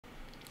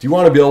Do you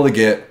want to be able to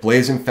get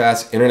blazing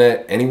fast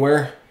internet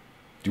anywhere?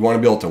 Do you want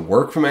to be able to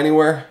work from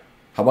anywhere?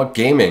 How about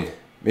gaming?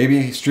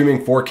 Maybe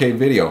streaming 4K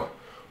video?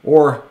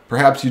 Or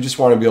perhaps you just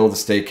want to be able to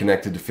stay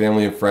connected to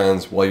family and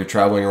friends while you're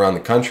traveling around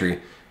the country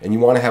and you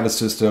want to have a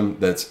system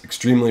that's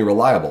extremely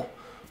reliable.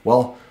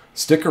 Well,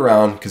 stick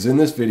around because in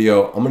this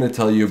video, I'm going to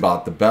tell you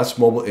about the best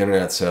mobile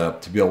internet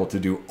setup to be able to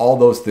do all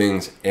those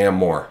things and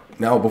more.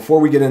 Now, before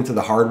we get into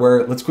the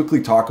hardware, let's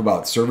quickly talk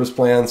about service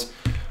plans.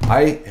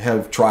 I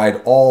have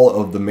tried all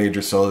of the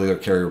major cellular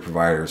carrier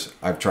providers.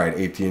 I've tried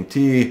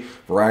AT&T,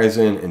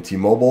 Verizon, and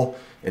T-Mobile.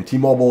 And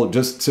T-Mobile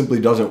just simply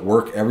doesn't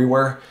work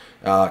everywhere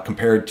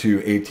compared to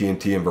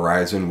AT&T and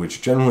Verizon,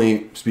 which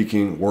generally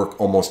speaking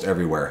work almost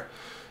everywhere.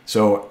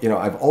 So,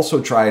 I've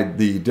also tried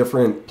the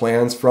different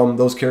plans from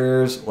those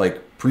carriers,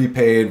 like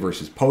prepaid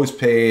versus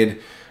postpaid.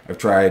 I've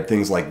tried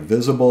things like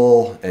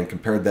Visible and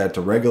compared that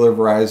to regular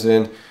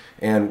Verizon.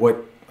 And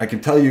what I can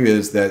tell you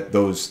is that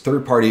those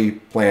third-party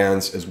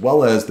plans, as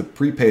well as the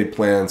prepaid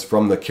plans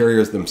from the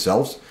carriers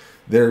themselves,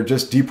 they're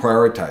just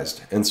deprioritized.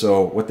 And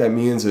so what that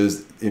means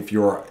is if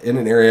you're in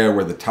an area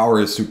where the tower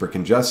is super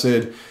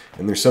congested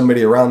and there's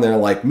somebody around there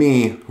like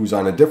me who's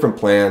on a different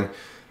plan,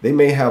 they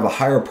may have a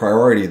higher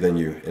priority than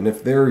you. And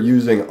if they're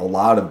using a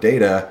lot of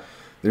data,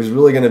 there's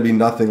really going to be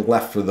nothing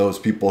left for those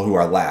people who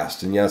are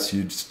last. And yes,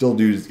 you still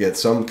do get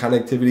some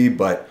connectivity,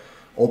 but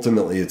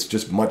ultimately it's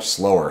just much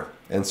slower.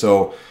 And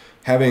so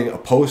having a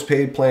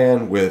postpaid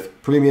plan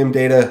with premium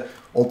data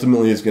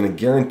ultimately is going to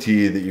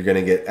guarantee that you're going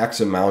to get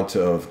X amount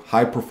of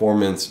high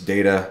performance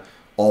data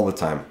all the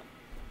time.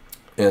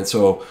 And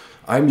so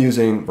I'm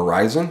using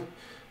Verizon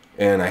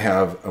and I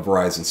have a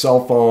Verizon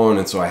cell phone.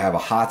 And so I have a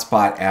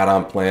hotspot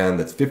add-on plan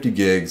that's 50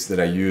 gigs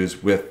that I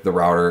use with the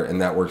router, and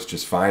that works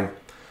just fine.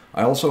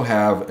 I also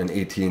have an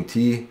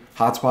AT&T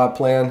hotspot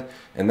plan,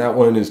 and that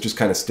one is just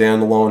kind of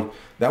standalone.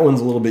 That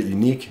one's a little bit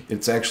unique.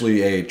 It's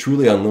actually a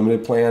truly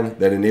unlimited plan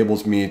that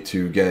enables me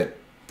to get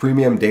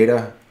premium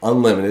data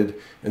unlimited.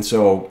 And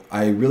so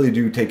I really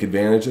do take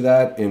advantage of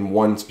that in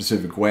one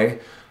specific way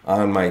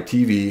on my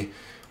TV.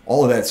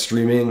 All of that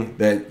streaming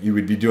that you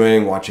would be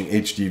doing, watching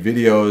HD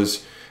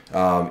videos,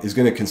 is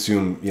going to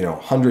consume,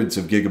 hundreds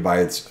of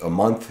gigabytes a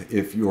month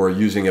if you're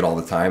using it all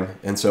the time.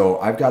 And so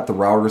I've got the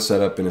router set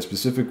up in a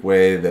specific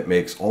way that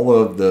makes all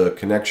of the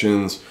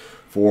connections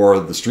for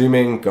the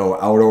streaming go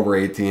out over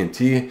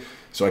AT&T,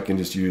 so I can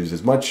just use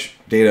as much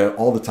data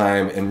all the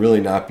time and really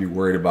not be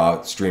worried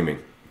about streaming.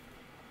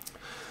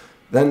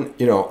 Then,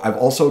 I've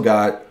also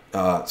got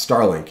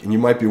Starlink, and you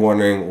might be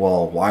wondering,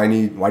 well, why do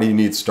you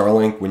need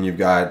Starlink when you've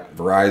got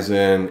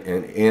Verizon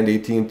and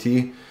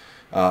AT&T?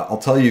 I'll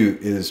tell you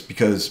is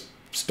because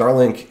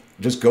Starlink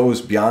just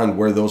goes beyond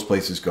where those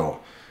places go.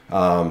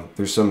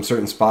 There's some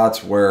certain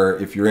spots where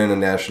if you're in a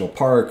national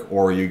park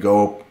or you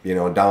go,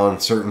 down a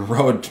certain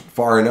road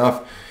far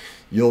enough,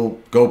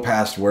 you'll go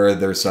past where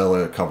there's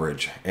cellular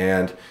coverage.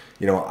 And,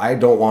 I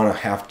don't want to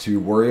have to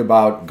worry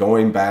about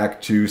going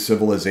back to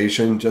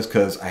civilization just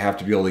because I have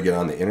to be able to get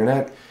on the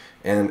internet.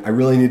 And I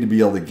really need to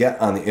be able to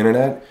get on the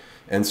internet.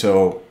 And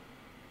so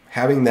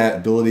having that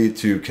ability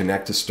to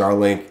connect to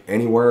Starlink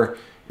anywhere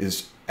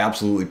is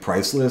absolutely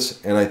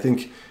priceless. And I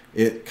think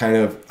it kind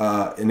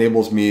of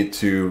enables me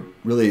to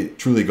really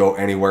truly go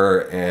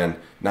anywhere and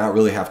not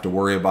really have to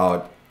worry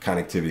about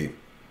connectivity.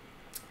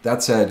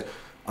 That said,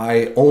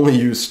 I only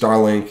use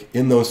Starlink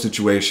in those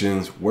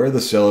situations where the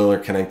cellular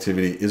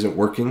connectivity isn't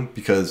working,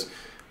 because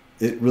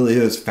it really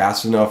is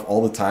fast enough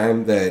all the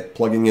time that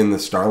plugging in the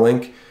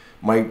Starlink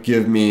might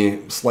give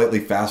me slightly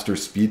faster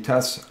speed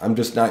tests. I'm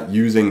just not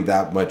using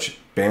that much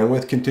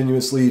bandwidth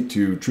continuously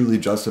to truly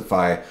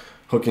justify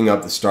hooking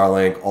up the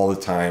Starlink all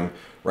the time.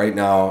 Right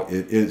now,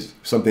 it is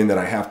something that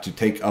I have to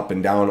take up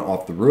and down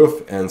off the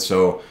roof. And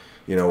so,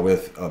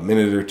 with a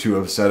minute or two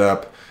of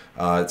setup,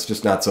 it's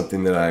just not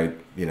something that I,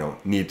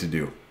 need to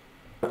do.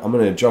 I'm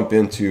going to jump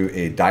into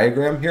a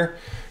diagram here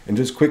and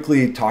just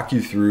quickly talk you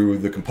through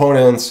the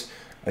components.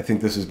 I think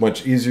this is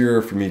much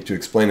easier for me to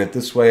explain it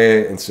this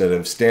way instead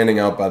of standing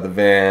out by the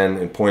van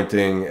and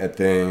pointing at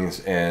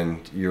things,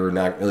 and you're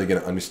not really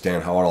going to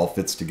understand how it all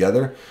fits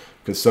together,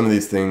 because some of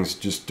these things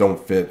just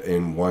don't fit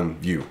in one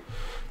view.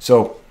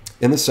 So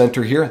in the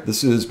center here,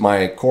 this is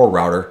my core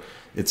router.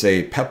 It's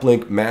a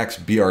Peplink MAX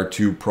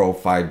BR2 Pro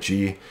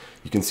 5G.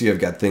 You can see I've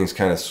got things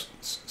kind of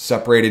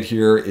separated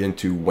here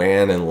into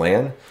WAN and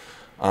LAN.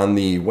 On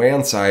the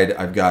WAN side,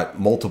 I've got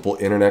multiple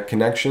internet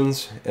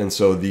connections. And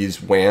so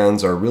these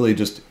WANs are really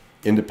just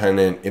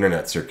independent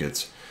internet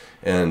circuits.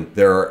 And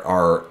there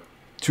are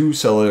two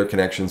cellular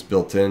connections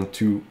built in,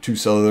 two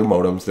cellular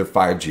modems, they're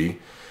 5G.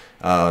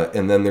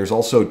 And then there's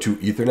also two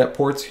Ethernet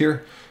ports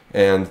here,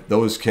 and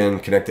those can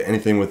connect to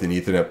anything with an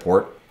Ethernet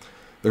port.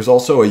 There's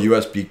also a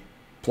USB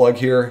plug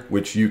here,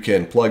 which you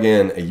can plug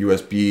in a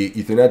USB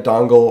Ethernet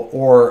dongle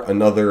or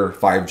another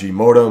 5G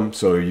modem,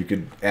 so you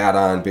could add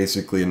on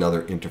basically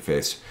another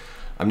interface.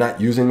 I'm not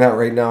using that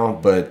right now,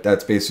 but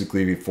that's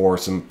basically for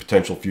some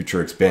potential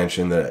future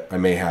expansion that I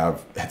may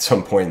have at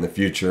some point in the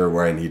future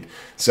where I need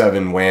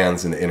 7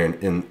 WANs in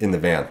the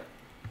van.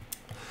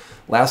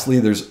 Lastly,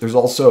 there's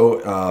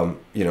also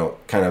you know,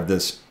 kind of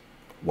this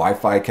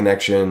Wi-Fi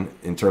connection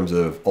in terms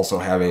of also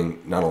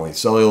having not only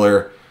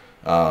cellular,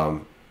 I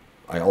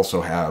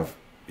also have,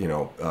 you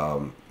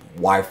know,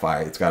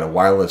 Wi-Fi. It's got a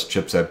wireless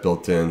chipset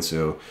built in,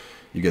 so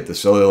you get the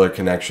cellular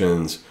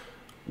connections,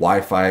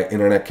 Wi-Fi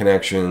internet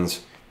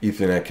connections,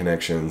 Ethernet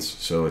connections.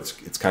 So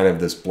it's kind of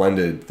this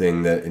blended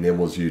thing that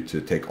enables you to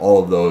take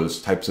all of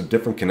those types of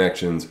different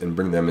connections and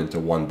bring them into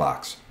one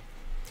box.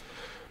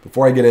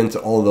 Before I get into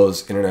all of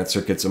those internet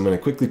circuits, I'm going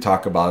to quickly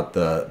talk about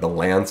the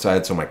LAN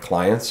side, so my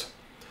clients.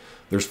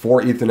 There's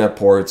 4 Ethernet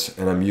ports,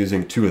 and I'm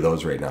using 2 of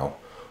those right now.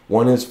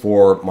 One is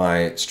for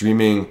my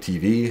streaming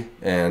TV,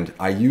 and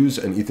I use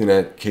an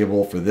Ethernet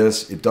cable for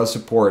this. It does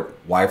support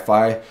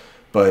Wi-Fi,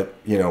 but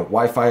you know,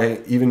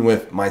 Wi-Fi, even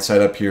with my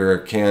setup here,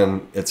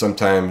 can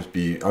sometimes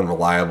be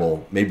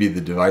unreliable. Maybe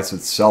the device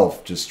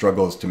itself just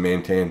struggles to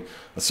maintain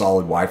a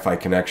solid Wi-Fi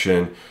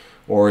connection,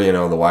 or you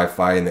know, the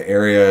Wi-Fi in the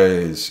area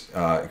is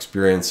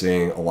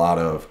experiencing a lot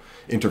of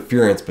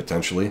interference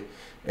potentially.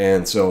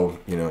 And so,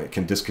 you know, it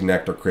can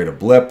disconnect or create a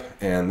blip,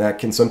 and that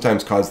can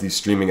sometimes cause these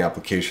streaming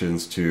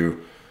applications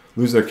to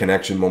lose their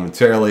connection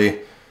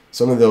momentarily.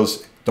 Some of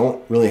those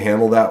don't really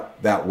handle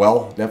that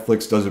well.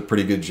 Netflix does a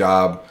pretty good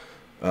job,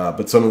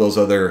 but some of those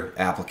other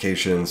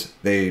applications,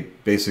 they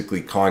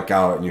basically conk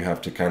out, and you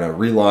have to kind of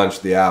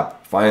relaunch the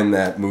app, find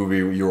that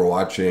movie you were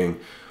watching,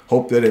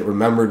 hope that it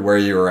remembered where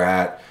you were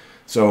at.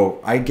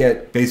 So I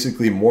get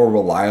basically more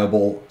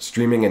reliable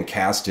streaming and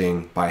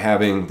casting by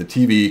having the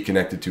TV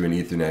connected to an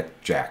Ethernet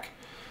jack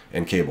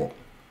and cable.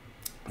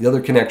 The other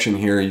connection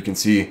here, you can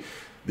see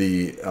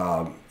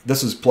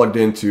this is plugged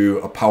into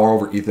a power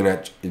over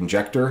Ethernet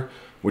injector,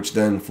 which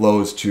then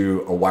flows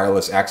to a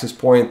wireless access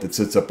point that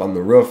sits up on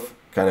the roof,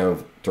 kind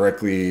of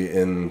directly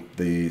in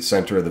the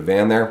center of the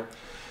van there.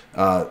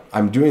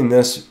 I'm doing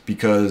this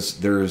because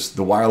there's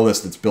the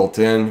wireless that's built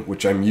in,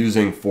 which I'm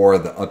using for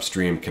the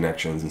upstream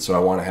connections. And so I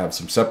want to have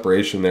some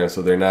separation there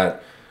so they're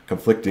not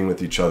conflicting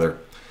with each other.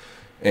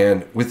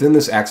 And within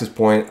this access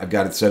point, I've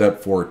got it set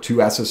up for 2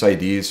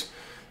 SSIDs.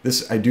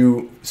 This I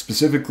do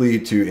specifically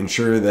to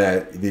ensure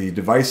that the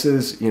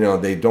devices, you know,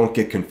 they don't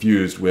get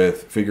confused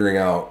with figuring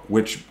out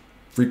which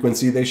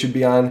frequency they should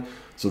be on.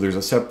 So there's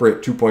a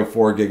separate 2.4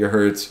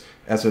 gigahertz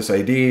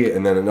SSID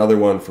and then another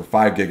one for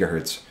 5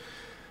 gigahertz.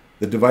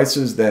 The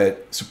devices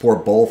that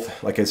support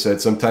both, like I said,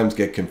 sometimes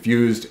get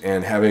confused,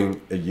 and having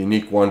a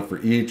unique one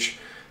for each.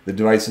 The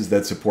devices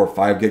that support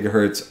 5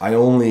 gigahertz, I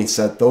only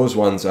set those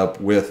ones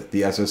up with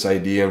the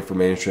SSID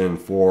information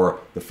for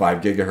the 5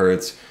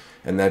 gigahertz,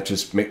 and that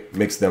just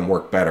makes them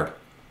work better.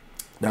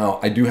 Now,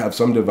 I do have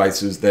some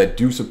devices that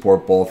do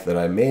support both that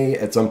I may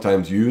at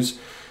sometimes use,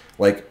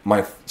 like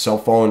my cell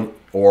phone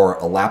or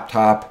a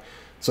laptop.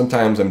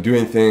 Sometimes I'm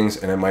doing things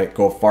and I might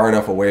go far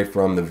enough away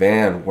from the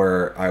van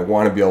where I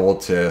want to be able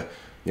to,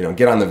 you know,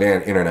 get on the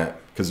van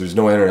internet, because there's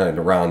no internet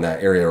around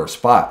that area or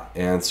spot.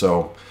 And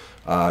so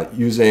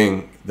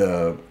using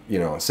the, you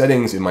know,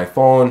 settings in my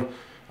phone,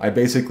 I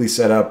basically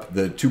set up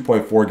the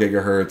 2.4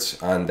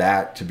 gigahertz on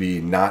that to be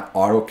not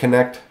auto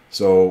connect.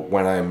 So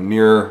when I'm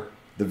near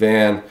the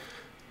van,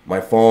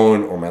 my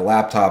phone or my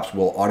laptops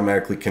will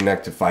automatically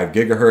connect to 5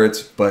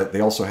 gigahertz, but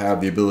they also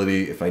have the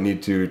ability, if I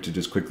need to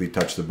just quickly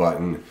touch the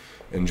button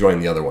and join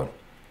the other one.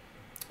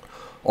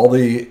 All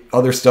the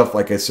other stuff,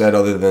 like I said,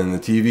 other than the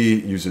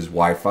TV, uses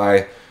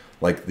Wi-Fi,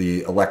 like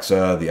the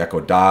Alexa, the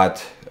Echo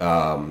Dot,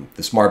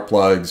 the smart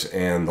plugs,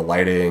 and the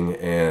lighting,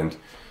 and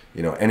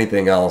you know,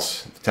 anything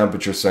else, the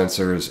temperature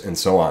sensors, and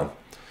so on.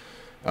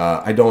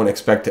 I don't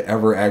expect to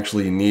ever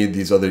actually need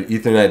these other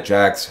Ethernet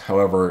jacks.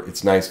 However,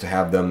 it's nice to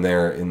have them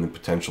there in the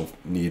potential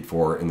need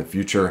for in the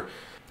future.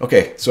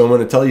 Okay, so I'm going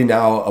to tell you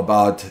now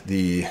about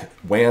the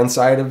WAN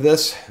side of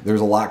this.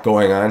 There's a lot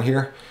going on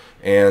here.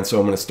 And so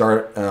I'm going to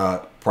start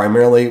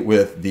primarily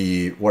with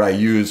what I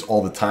use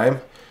all the time.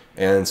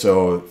 And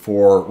so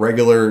for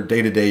regular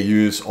day-to-day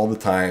use all the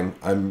time,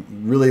 I'm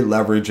really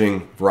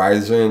leveraging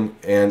Verizon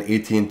and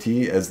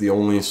AT&T as the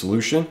only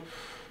solution.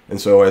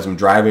 And so as I'm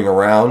driving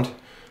around,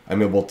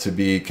 I'm able to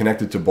be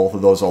connected to both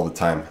of those all the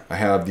time. I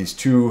have these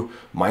 2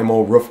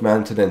 MIMO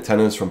roof-mounted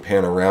antennas from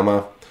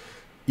Panorama.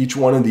 Each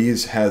one of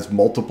these has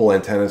multiple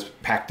antennas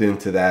packed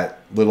into that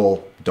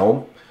little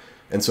dome.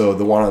 And so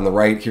the one on the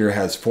right here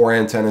has 4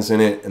 antennas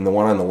in it, and the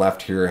one on the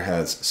left here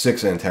has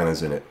 6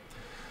 antennas in it.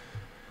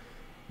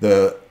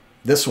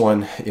 This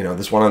one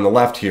on the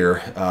left here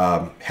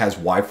has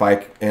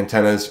Wi-Fi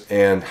antennas,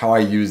 and how I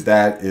use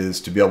that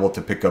is to be able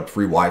to pick up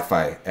free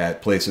Wi-Fi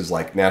at places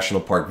like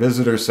National Park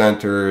Visitor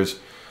Centers.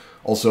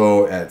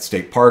 Also at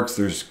state parks,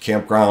 there's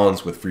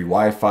campgrounds with free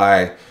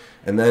Wi-Fi.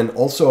 And then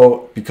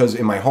also, because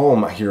in my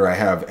home here I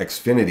have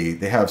Xfinity,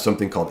 they have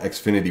something called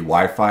Xfinity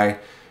Wi-Fi,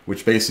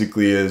 which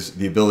basically is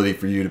the ability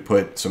for you to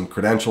put some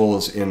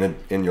credentials in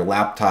your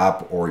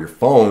laptop or your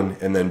phone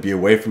and then be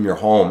away from your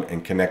home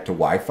and connect to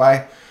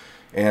Wi-Fi.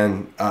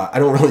 And I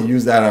don't really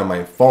use that on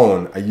my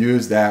phone. I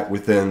use that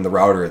within the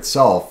router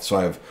itself. So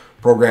I've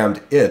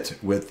programmed it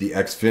with the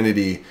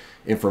Xfinity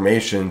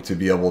information to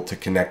be able to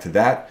connect to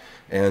that.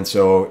 And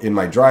so in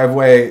my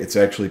driveway, it's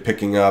actually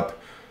picking up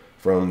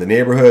from the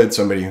neighborhood,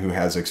 somebody who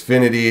has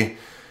Xfinity.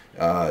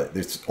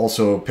 It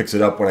also picks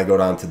it up when I go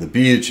down to the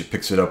beach. It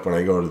picks it up when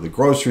I go to the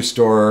grocery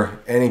store.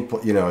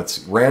 It's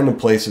random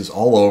places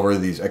all over.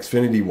 These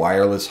Xfinity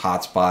wireless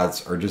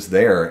hotspots are just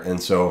there.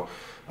 And so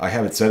I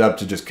have it set up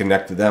to just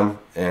connect to them,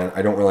 and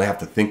I don't really have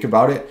to think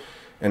about it.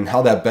 And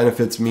how that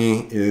benefits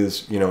me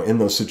is, in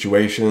those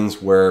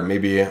situations where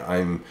maybe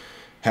I'm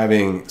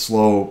having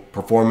slow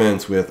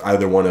performance with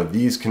either one of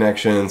these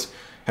connections,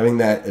 having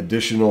that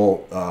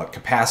additional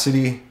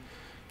capacity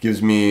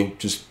gives me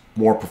just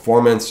more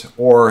performance.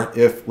 Or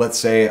if, let's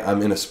say,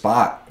 I'm in a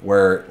spot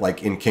where,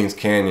 like in Kings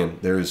Canyon,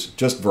 there's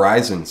just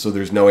Verizon, so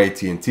there's no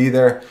AT&T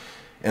there,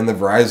 and the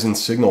Verizon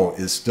signal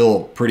is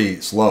still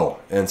pretty slow.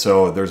 And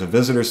so there's a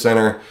visitor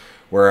center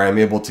where I'm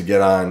able to get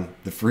on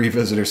the free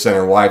visitor center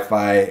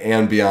Wi-Fi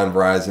and be on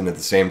Verizon at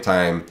the same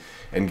time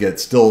and get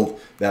still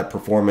that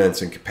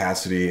performance and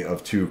capacity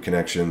of two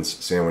connections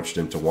sandwiched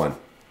into one.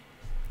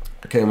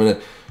 Okay, I'm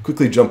gonna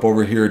quickly jump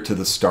over here to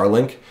the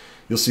Starlink.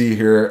 You'll see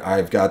here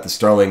I've got the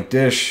Starlink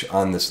dish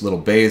on this little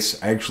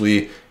base. I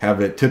actually have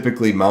it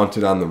typically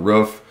mounted on the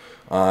roof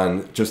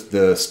on just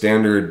the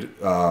standard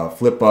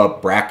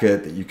flip-up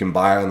bracket that you can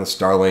buy on the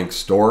Starlink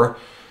store,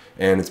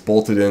 and it's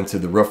bolted into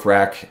the roof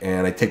rack,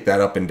 and I take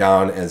that up and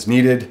down as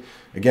needed.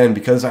 Again,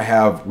 because I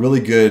have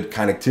really good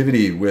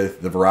connectivity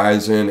with the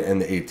Verizon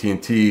and the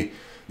AT&T,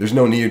 there's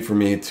no need for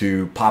me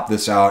to pop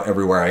this out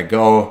everywhere I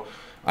go.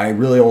 I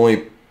really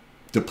only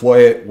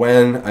deploy it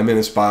when I'm in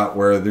a spot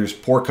where there's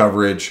poor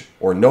coverage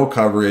or no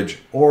coverage,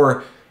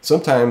 or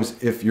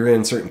sometimes if you're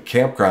in certain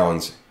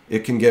campgrounds, it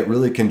can get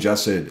really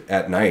congested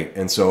at night.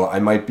 And so I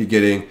might be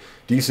getting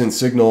decent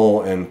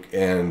signal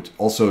and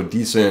also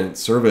decent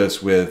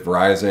service with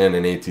Verizon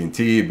and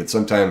AT&T, but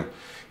sometimes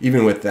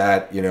even with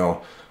that,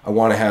 I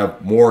want to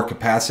have more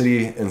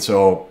capacity, and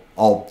so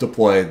I'll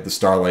deploy the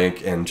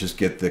Starlink and just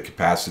get the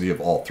capacity of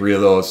all three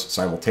of those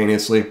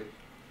simultaneously.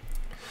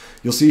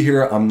 You'll see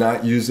here I'm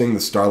not using the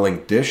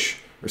Starlink dish,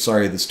 the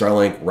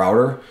Starlink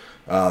router,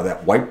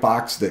 that white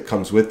box that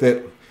comes with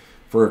it,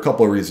 for a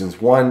couple of reasons.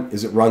 One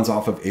is it runs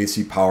off of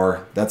AC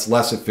power. That's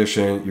less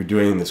efficient. You're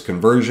doing this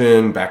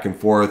conversion back and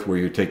forth where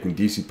you're taking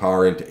DC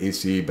power into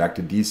AC back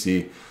to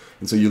DC,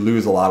 and so you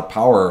lose a lot of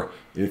power.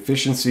 The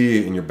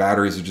efficiency and your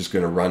batteries are just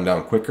going to run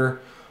down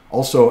quicker.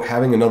 Also,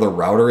 having another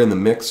router in the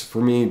mix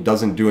for me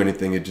doesn't do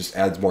anything. It just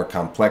adds more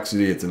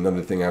complexity. It's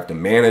another thing I have to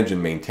manage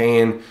and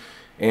maintain,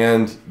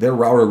 and their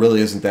router really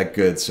isn't that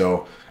good,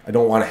 so I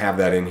don't want to have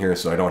that in here,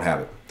 so I don't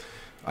have it.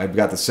 I've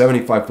got the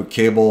 75-foot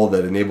cable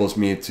that enables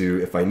me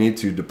to, if I need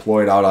to,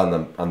 deploy it out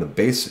on the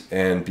base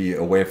and be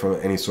away from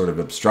any sort of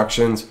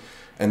obstructions.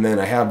 And then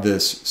I have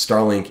this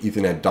Starlink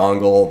Ethernet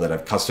dongle that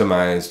I've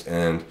customized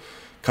and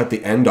cut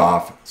the end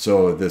off,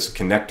 so this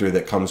connector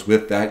that comes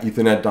with that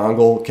Ethernet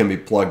dongle can be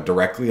plugged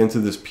directly into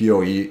this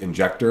PoE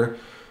injector.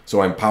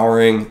 So I'm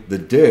powering the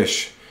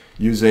dish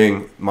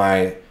using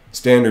my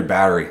standard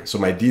battery. So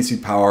my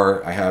DC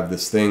power, I have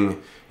this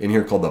thing in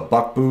here called the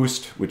Buck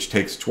Boost, which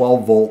takes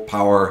 12-volt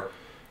power,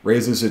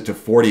 raises it to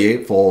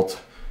 48 volt,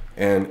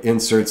 and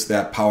inserts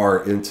that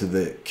power into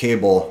the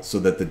cable so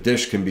that the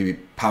dish can be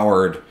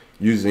powered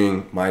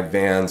using my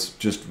van's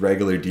just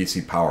regular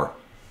DC power.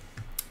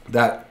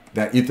 That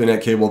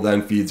Ethernet cable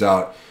then feeds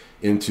out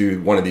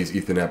into one of these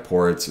Ethernet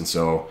ports, and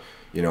so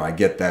I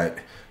get that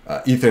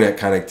Ethernet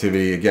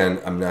connectivity.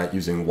 Again, I'm not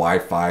using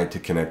Wi-Fi to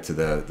connect to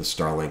the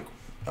Starlink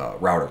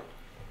router.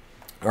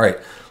 All right,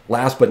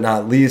 last but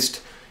not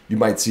least, you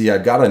might see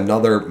I've got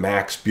another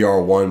MAX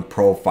BR2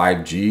 Pro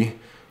 5G.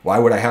 Why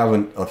would I have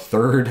a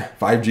third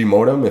 5G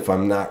modem if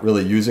I'm not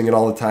really using it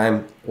all the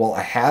time? Well,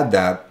 I had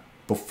that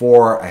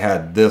before I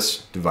had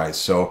this device.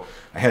 So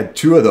I had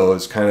two of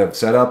those kind of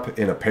set up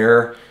in a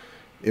pair.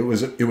 It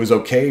was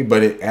okay,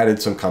 but it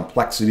added some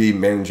complexity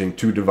managing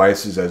two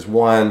devices as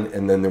one,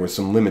 and then there were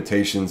some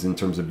limitations in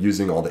terms of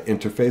using all the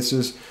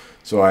interfaces.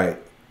 So I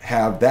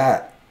have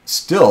that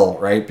still,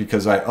 right,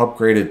 because I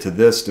upgraded to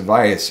this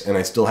device and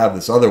I still have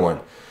this other one.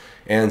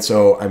 And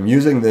so I'm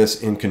using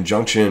this in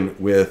conjunction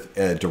with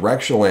a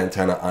directional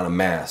antenna on a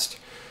mast.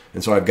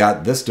 And so I've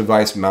got this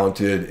device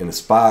mounted in a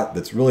spot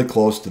that's really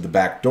close to the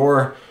back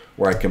door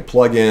where I can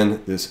plug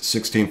in this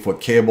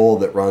 16-foot cable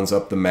that runs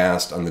up the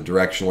mast on the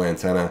directional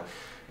antenna.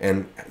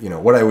 And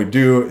what I would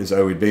do is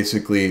I would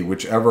basically,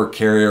 whichever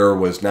carrier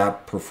was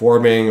not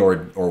performing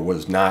or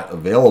was not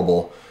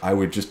available, I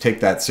would just take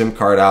that SIM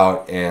card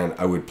out and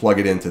I would plug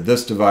it into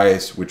this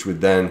device, which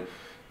would then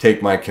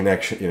take my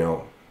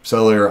connection,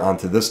 cellular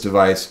onto this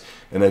device,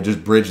 and I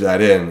just bridge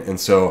that in. And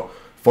so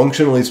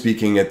functionally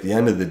speaking, at the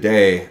end of the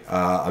day,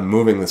 I'm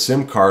moving the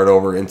SIM card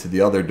over into the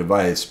other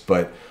device,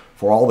 but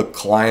for all the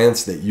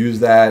clients that use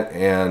that,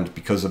 and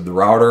because of the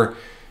router,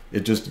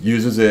 it just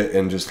uses it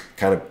and just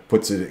kind of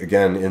puts it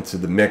again into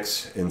the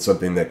mix in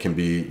something that can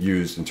be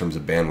used in terms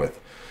of bandwidth.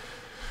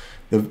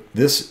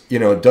 This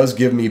does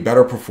give me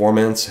better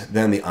performance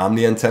than the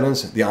omni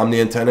antennas. The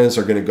omni antennas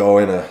are going to go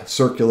in a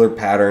circular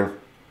pattern,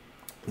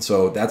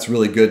 so that's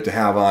really good to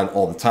have on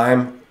all the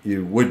time.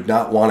 You would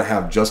not want to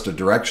have just a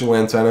directional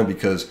antenna,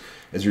 because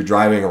as you're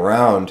driving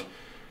around,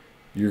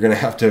 you're going to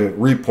have to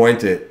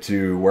repoint it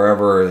to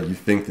wherever you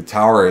think the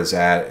tower is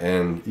at.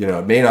 And, you know,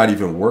 it may not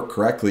even work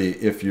correctly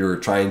if you're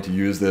trying to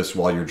use this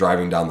while you're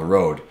driving down the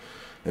road.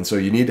 And so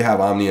you need to have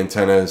omni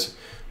antennas,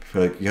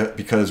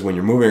 because when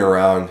you're moving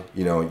around,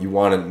 you know, you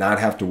want to not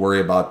have to worry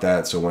about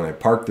that. So when I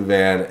park the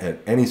van at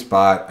any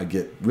spot, I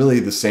get really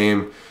the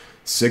same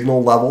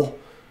signal level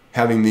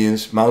having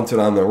these mounted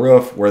on the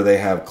roof where they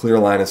have clear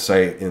line of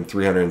sight in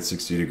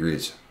 360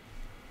 degrees.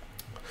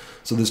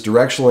 So this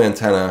directional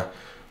antenna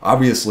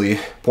obviously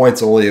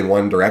points only in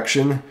one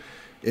direction.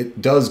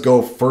 It does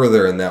go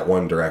further in that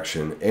one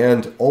direction,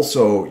 and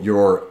also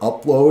your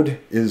upload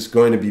is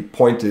going to be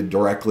pointed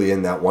directly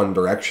in that one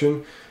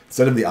direction.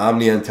 Instead of the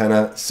omni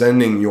antenna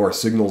sending your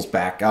signals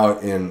back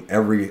out in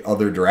every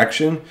other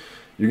direction,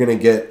 you're going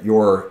to get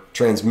your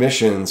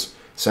transmissions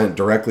sent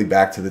directly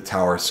back to the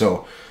tower.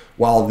 So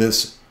while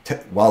this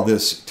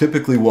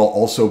typically will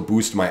also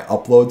boost my my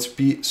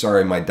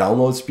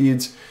download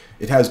speeds,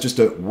 it has just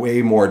a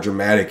way more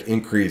dramatic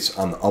increase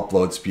on the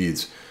upload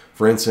speeds.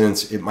 For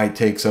instance, it might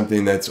take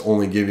something that's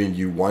only giving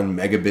you 1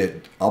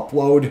 megabit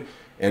upload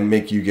and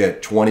make you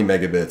get 20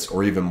 megabits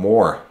or even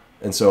more.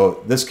 And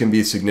so this can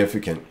be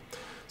significant.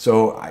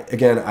 So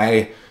again,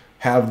 I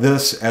have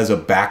this as a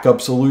backup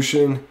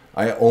solution.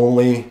 I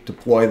only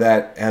deploy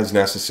that as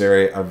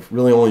necessary. I've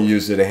really only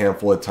used it a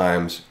handful of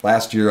times.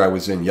 Last year I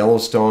was in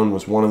Yellowstone,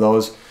 was one of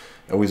those.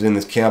 I was in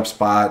this camp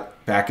spot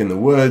back in the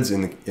woods,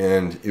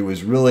 and it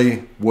was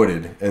really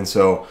wooded. And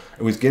so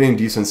I was getting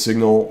decent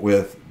signal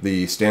with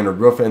the standard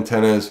roof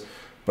antennas,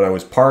 but I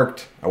was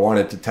parked. I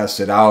wanted to test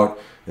it out.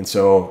 And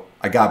so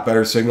I got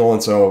better signal.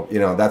 And so, you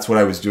know, that's what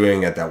I was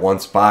doing at that one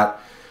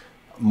spot.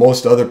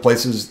 Most other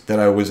places that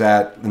I was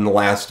at in the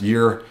last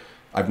year,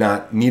 I've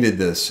not needed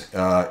this.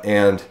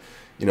 And,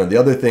 you know, the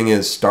other thing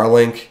is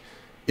Starlink,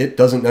 it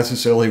doesn't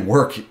necessarily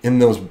work in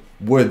those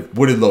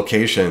wooded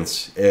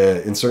locations.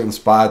 In certain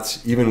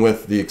spots, even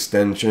with the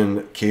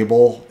extension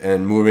cable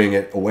and moving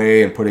it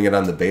away and putting it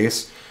on the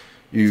base,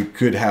 you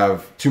could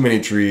have too many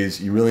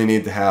trees. You really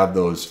need to have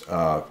those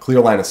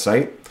clear line of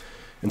sight.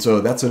 And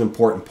so that's an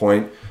important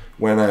point.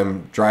 When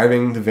I'm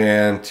driving the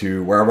van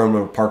to wherever I'm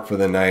going to park for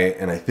the night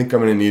and I think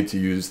I'm going to need to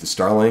use the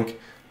Starlink,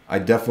 I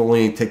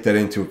definitely take that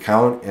into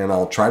account, and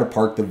I'll try to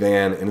park the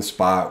van in a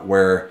spot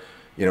where,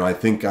 you know, I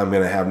think I'm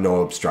going to have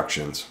no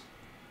obstructions.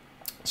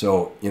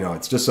 So, you know,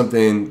 it's just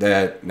something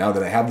that now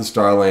that I have the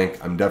Starlink,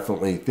 I'm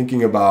definitely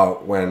thinking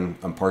about when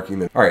I'm parking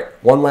the... All right,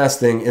 one last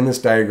thing in this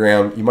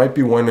diagram, you might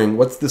be wondering,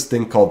 what's this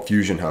thing called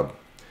Fusion Hub?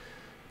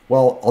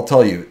 Well, I'll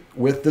tell you,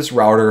 with this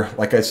router,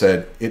 like I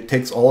said, it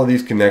takes all of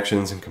these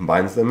connections and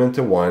combines them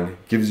into one,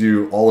 gives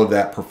you all of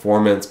that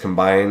performance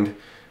combined,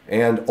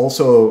 and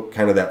also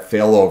kind of that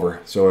failover.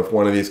 So if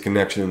one of these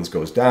connections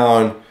goes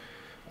down,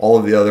 all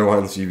of the other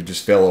ones, you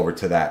just fail over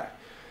to that.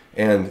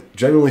 And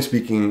generally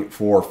speaking,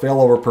 for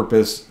failover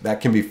purpose,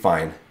 that can be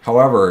fine.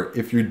 However,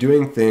 if you're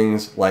doing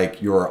things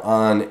like you're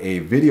on a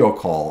video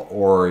call,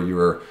 or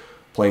you're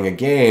playing a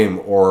game,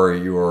 or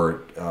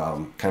you're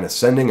kind of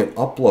sending an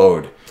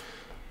upload,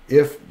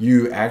 if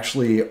you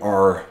actually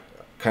are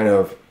kind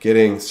of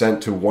getting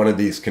sent to one of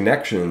these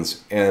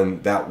connections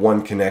and that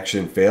one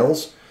connection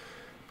fails,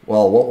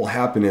 well, what will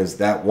happen is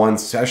that one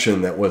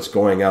session that was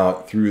going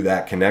out through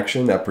that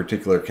connection, that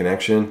particular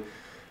connection,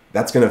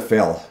 that's going to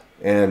fail.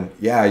 And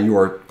yeah,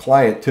 your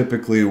client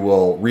typically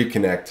will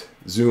reconnect,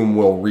 Zoom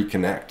will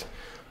reconnect,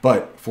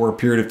 but for a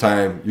period of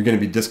time, you're going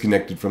to be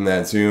disconnected from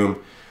that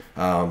Zoom.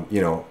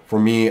 You know, for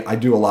me, I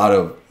do a lot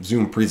of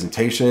Zoom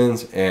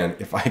presentations, and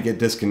if I get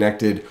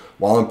disconnected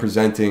while I'm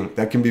presenting,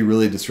 that can be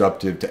really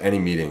disruptive to any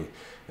meeting.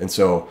 And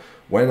so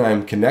when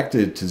I'm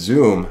connected to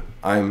Zoom,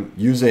 I'm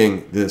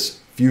using this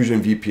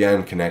Fusion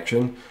VPN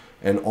connection,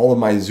 and all of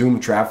my Zoom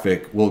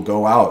traffic will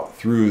go out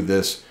through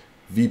this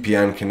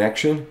VPN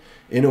connection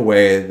in a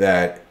way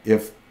that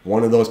if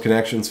one of those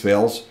connections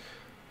fails,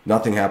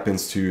 nothing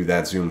happens to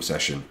that Zoom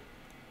session.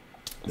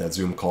 That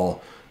Zoom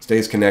call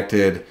stays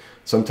connected.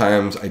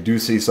 Sometimes I do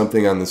see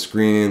something on the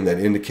screen that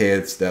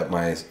indicates that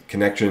my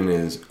connection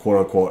is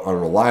quote unquote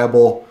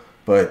unreliable,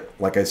 but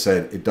like I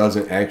said, it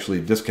doesn't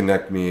actually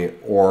disconnect me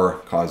or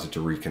cause it to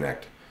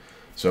reconnect.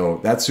 So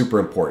that's super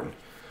important.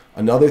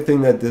 Another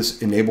thing that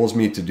this enables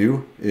me to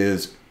do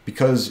is,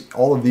 because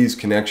all of these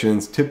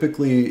connections,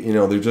 typically, you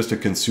know, they're just a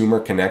consumer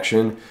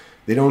connection.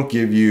 They don't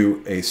give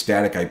you a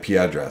static IP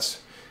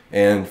address.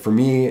 And for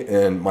me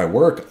and my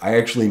work, I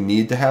actually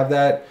need to have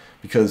that,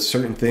 because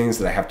certain things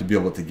that I have to be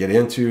able to get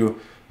into,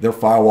 they're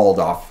firewalled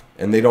off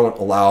and they don't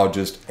allow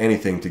just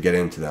anything to get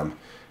into them.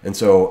 And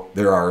so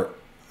there are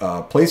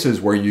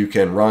places where you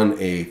can run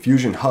a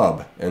Fusion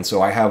Hub. And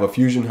so I have a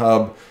Fusion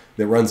Hub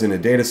that runs in a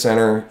data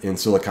center in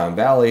Silicon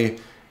Valley,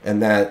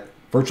 and that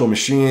virtual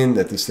machine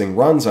that this thing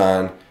runs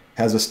on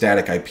has a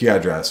static IP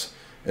address.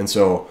 And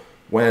so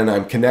when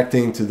I'm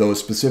connecting to those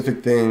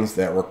specific things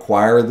that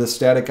require the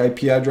static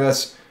IP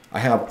address, I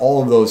have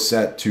all of those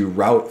set to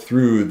route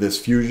through this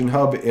Fusion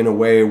Hub in a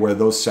way where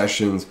those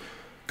sessions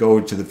go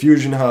to the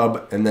Fusion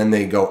Hub and then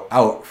they go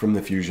out from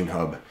the Fusion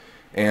Hub.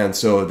 And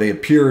so they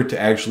appear to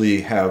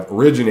actually have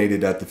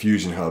originated at the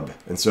Fusion Hub.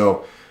 And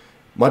so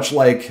Much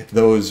like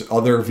those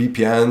other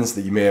VPNs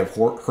that you may have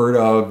heard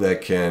of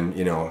that can,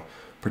 you know,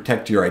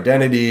 protect your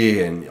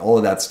identity and all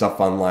of that stuff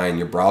online,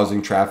 your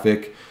browsing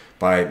traffic,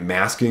 by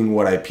masking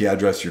what IP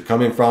address you're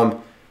coming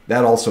from.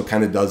 That also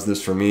kind of does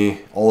this for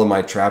me. All of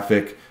my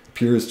traffic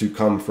appears to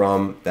come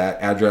from that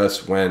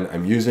address when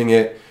I'm using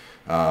it.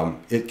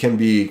 It can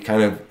be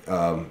kind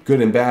of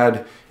good and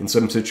bad in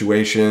some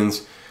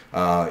situations.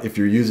 If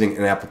you're using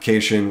an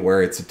application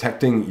where it's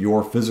detecting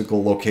your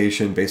physical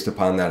location based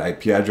upon that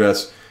IP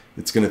address,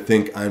 it's going to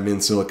think I'm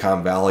in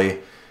Silicon Valley.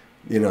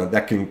 You know,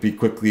 that can be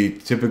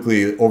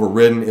typically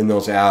overridden in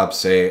those apps.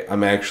 Say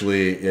I'm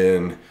actually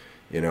in,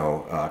 you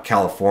know,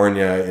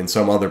 California, in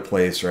some other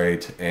place,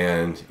 right?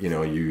 And, you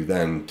know, you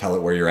then tell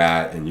it where you're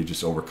at and you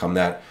just overcome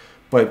that.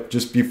 But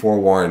just be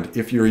forewarned,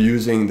 if you're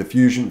using the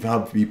Fusion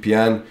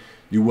VPN,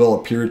 you will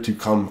appear to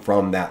come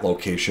from that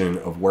location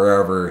of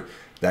wherever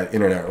that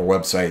internet or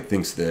website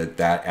thinks that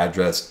that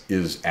address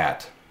is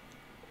at.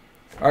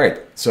 All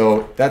right,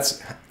 so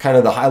that's kind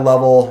of the high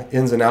level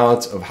ins and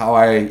outs of how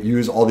I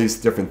use all these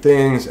different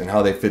things and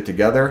how they fit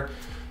together.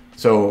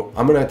 So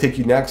I'm gonna take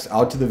you next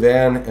out to the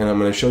van and I'm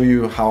gonna show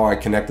you how I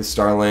connect the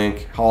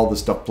Starlink, how all this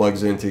stuff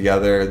plugs in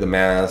together, the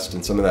mast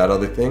and some of that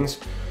other things.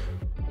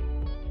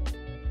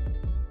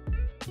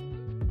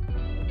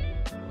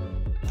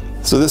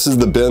 So this is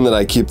the bin that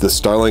I keep the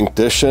Starlink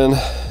dish in,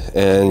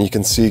 and you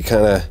can see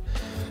kind of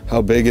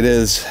how big it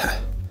is.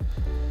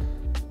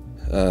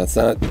 It's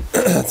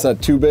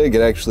not too big.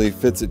 It actually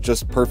fits it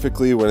just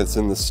perfectly when it's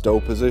in the stow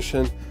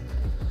position.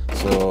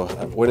 So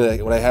what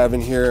I have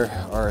in here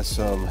are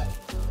some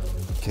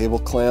cable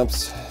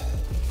clamps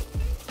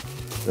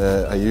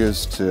that I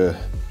use to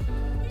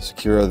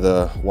secure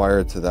the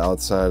wire to the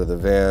outside of the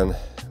van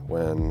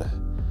when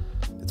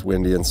it's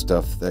windy and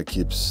stuff. That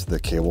keeps the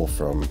cable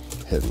from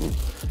hitting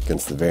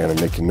against the van and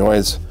making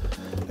noise,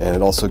 and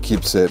it also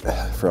keeps it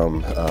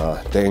from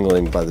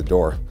dangling by the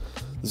door.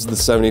 This is the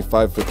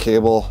 75-foot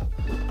cable.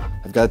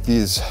 I've got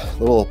these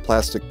little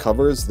plastic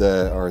covers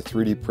that are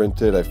 3D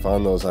printed. I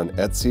found those on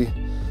Etsy,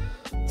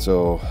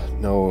 so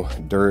no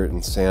dirt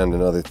and sand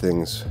and other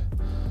things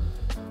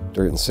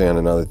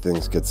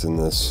gets in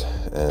this,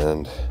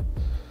 and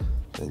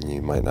then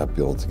you might not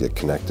be able to get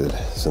connected.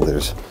 So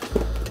there's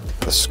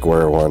a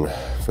square one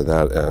for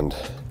that end.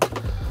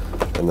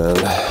 And then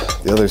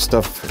the other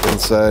stuff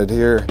inside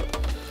here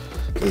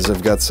is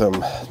I've got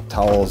some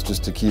towels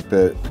just to keep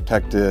it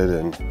protected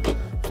and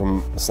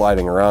from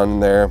sliding around in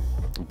there,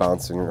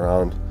 bouncing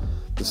around.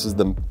 This is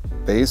the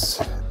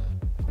base.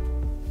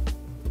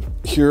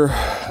 Here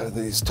are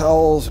these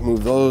towels,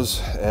 move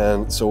those,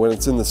 and so when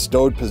it's in the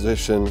stowed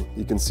position,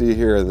 you can see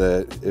here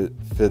that it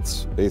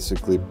fits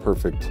basically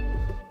perfect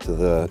to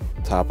the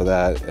top of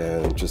that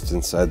and just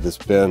inside this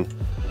bin.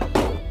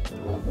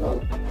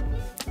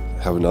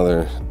 Have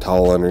another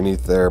towel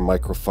underneath there,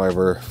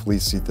 microfiber,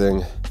 fleecy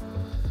thing.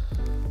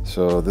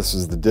 So this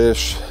is the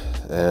dish,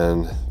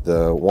 and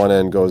the one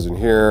end goes in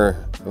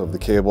here of the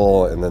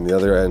cable, and then the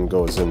other end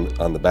goes in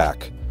on the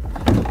back.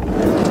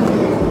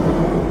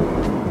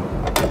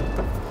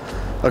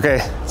 Okay,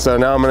 so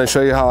now I'm going to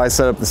show you how I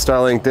set up the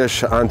Starlink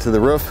dish onto the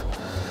roof.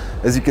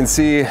 As you can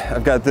see,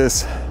 I've got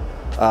this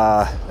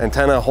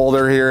antenna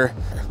holder here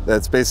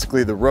that's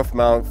basically the roof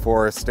mount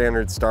for a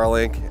standard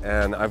Starlink,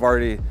 and I've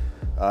already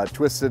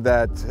twisted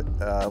that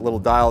little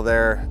dial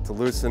there to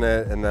loosen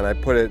it, and then I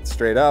put it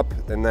straight up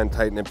and then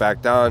tighten it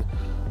back down.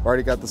 I've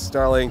already got the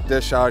Starlink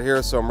dish out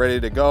here, so I'm ready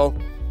to go.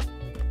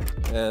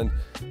 And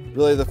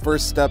really the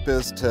first step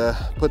is to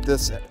put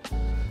this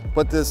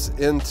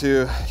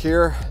into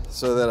here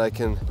so that I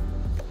can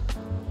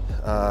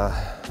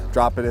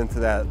drop it into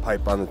that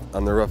pipe on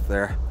the roof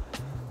there.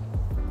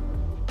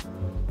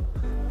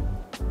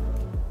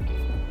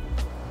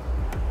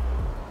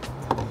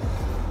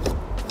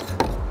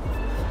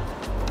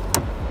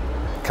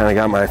 Kind of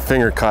got my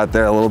finger caught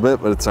there a little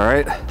bit, but it's all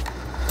right.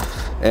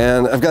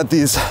 And I've got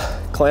these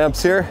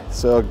clamps here,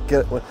 so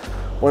get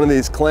one of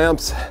these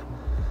clamps,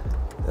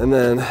 and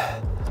then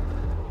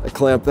I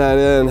clamp that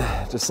in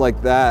just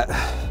like that,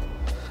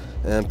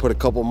 and put a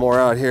couple more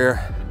out here.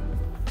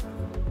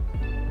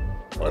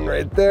 One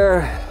right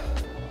there,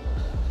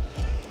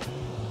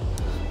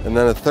 and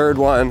then a third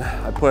one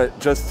I put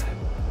just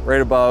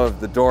right above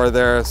the door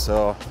there,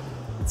 so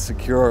it's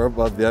secure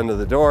above the end of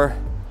the door.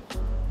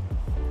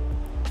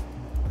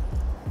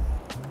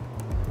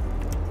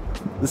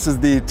 This is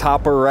the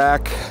topper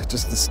rack,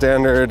 just the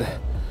standard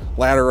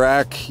ladder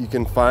rack. You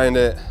can find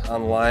it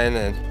online,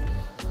 and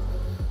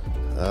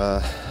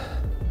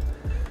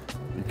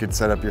you could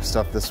set up your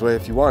stuff this way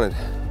if you wanted.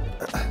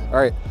 All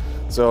right,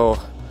 so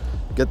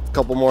get a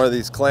couple more of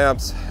these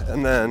clamps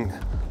and then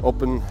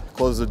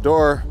close the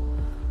door.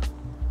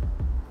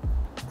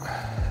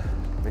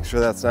 Make sure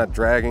that's not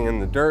dragging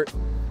in the dirt,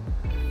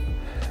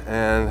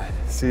 and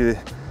see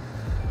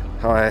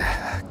how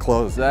I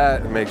close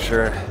that and make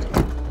sure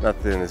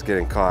nothing is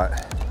getting caught,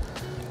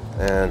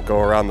 and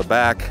go around the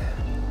back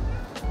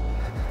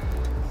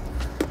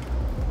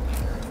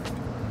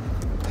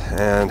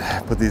and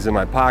put these in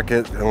my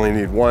pocket. I only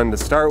need one to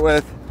start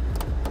with.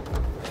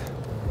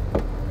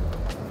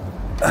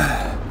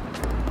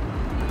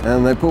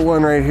 And I put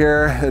one right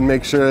here and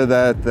make sure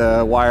that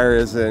the wire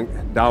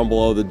isn't down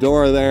below the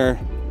door there.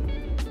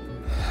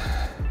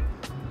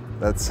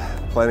 That's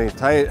plenty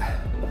tight.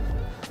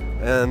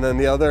 And then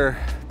the other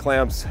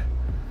clamps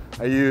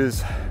I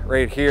use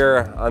right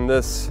here on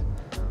this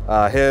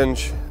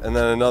hinge, and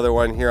then another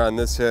one here on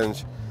this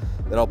hinge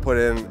that I'll put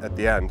in at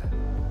the end.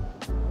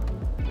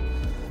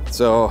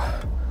 So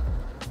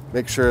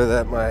make sure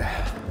that my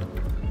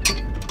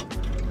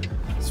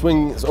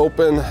swing is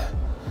open,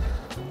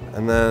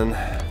 and then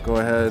go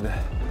ahead,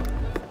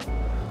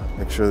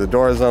 make sure the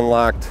door is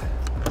unlocked.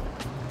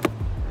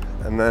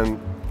 And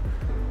then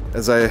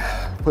as I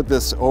put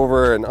this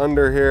over and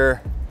under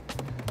here,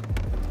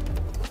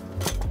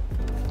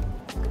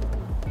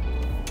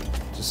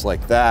 just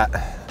like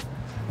that,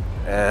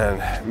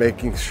 and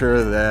making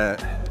sure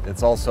that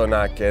it's also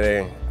not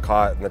getting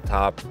caught in the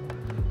top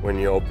when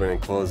you open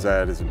and close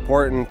that is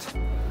important.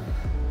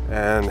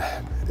 And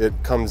it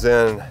comes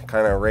in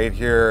kind of right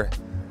here.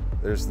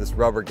 There's this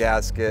rubber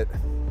gasket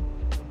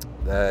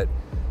that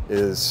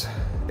is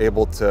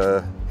able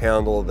to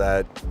handle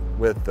that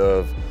width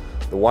of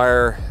the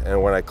wire,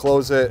 and when I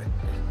close it,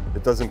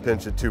 it doesn't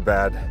pinch it too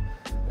bad.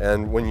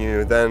 And when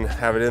you then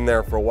have it in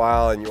there for a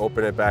while and you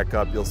open it back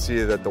up, you'll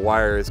see that the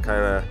wire is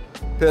kind of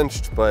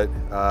pinched, but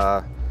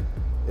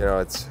you know,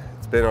 it's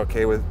been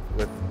okay with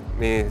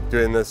me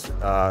doing this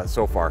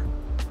so far.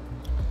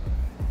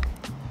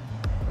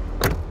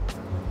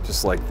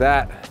 Just like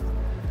that.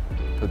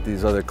 Put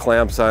these other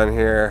clamps on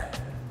here,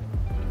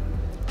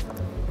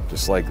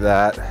 just like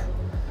that.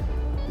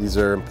 These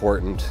are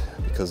important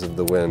because of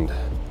the wind.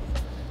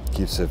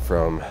 Keeps it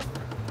from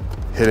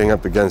hitting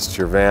up against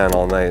your van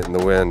all night in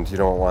the wind. You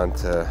don't want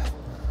to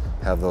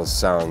have those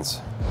sounds.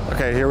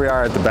 Okay, here we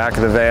are at the back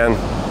of the van.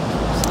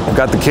 I've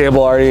got the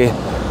cable already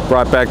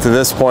brought back to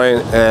this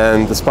point,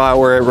 and the spot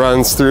where it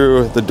runs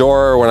through the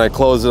door when I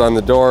close it on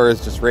the door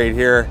is just right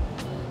here.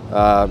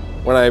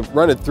 When I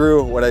run it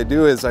through, what I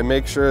do is I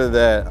make sure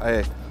that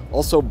I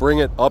also bring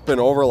it up and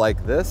over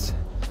like this.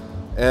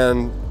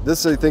 And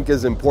this, I think,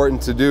 is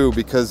important to do,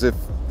 because if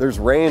there's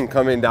rain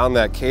coming down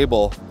that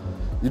cable,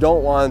 you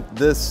don't want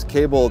this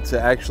cable to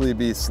actually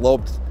be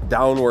sloped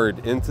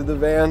downward into the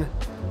van,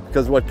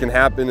 because what can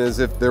happen is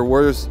if there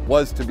was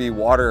to be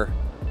water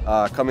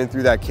coming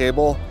through that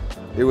cable,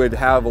 it would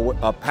have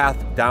a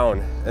path down.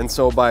 And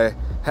so by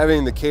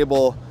having the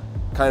cable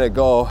kind of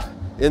go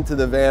into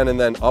the van and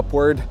then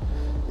upward,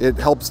 it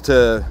helps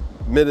to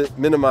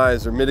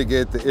minimize or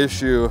mitigate the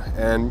issue,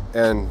 and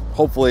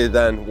hopefully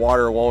then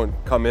water won't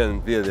come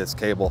in via this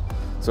cable.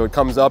 So it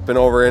comes up and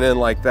over and in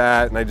like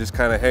that, and I just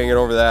kind of hang it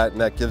over that,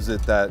 and that gives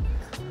it that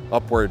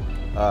upward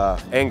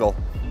angle.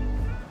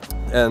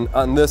 And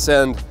on this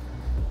end,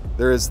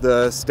 there is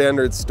the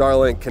standard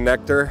Starlink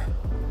connector.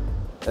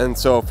 And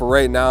so for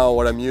right now,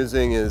 what I'm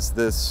using is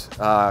this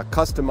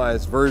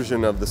customized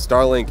version of the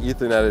Starlink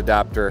Ethernet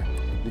adapter.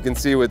 You can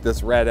see with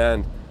this red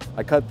end,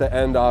 I cut the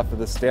end off of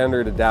the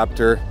standard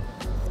adapter,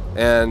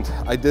 and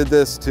I did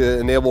this to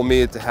enable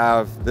me to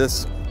have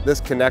this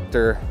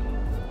connector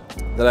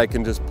that I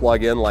can just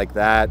plug in like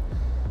that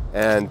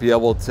and be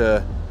able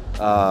to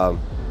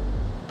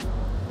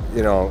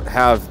you know,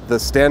 have the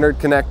standard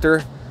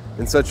connector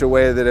in such a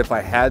way that if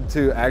I had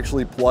to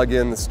actually plug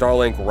in the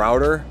Starlink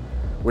router,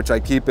 which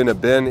I keep in a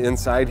bin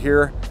inside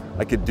here,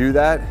 I could do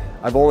that.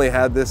 I've only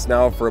had this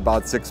now for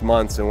about 6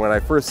 months, and when I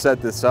first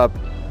set this up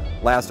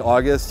last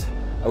August,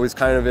 I was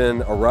kind of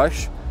in a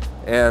rush,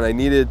 and I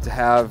needed to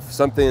have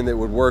something that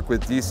would work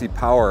with DC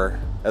power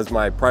as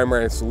my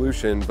primary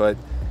solution. But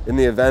in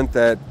the event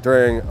that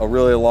during a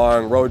really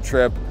long road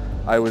trip,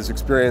 I was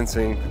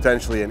experiencing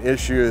potentially an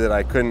issue that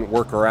I couldn't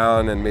work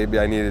around and maybe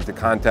I needed to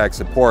contact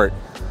support,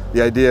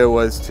 the idea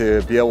was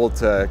to be able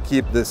to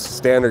keep this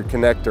standard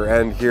connector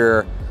end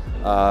here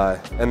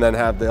and then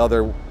have the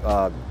other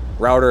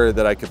router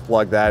that I could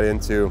plug that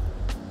into,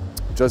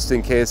 just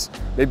in case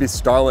maybe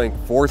Starlink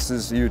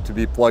forces you to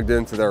be plugged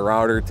into their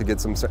router to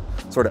get some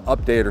sort of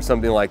update or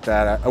something like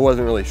that. I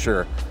wasn't really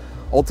sure.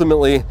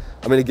 Ultimately,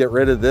 I'm going to get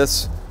rid of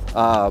this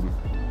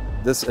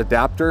this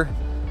adapter,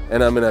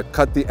 and I'm going to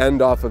cut the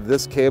end off of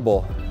this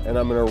cable, and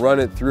I'm going to run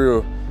it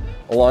through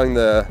along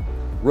the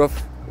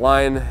roof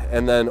line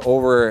and then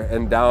over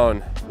and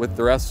down with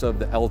the rest of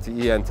the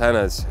LTE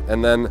antennas.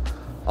 And then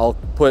I'll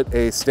put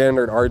a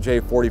standard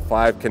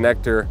RJ45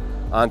 connector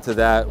onto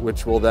that,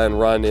 which will then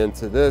run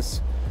into this,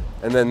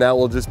 and then that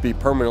will just be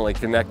permanently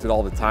connected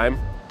all the time.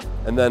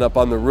 And then up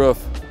on the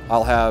roof,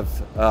 I'll have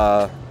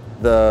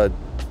the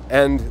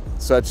end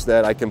such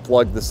that I can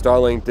plug the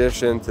Starlink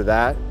dish into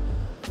that,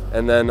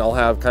 and then I'll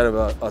have kind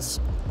of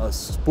a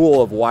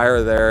spool of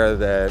wire there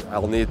that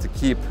I'll need to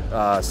keep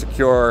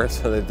secure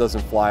so that it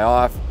doesn't fly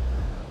off.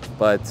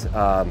 But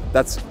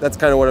that's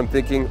kind of what I'm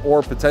thinking.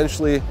 Or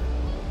potentially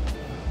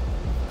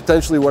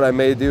what I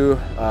may do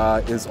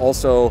is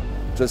also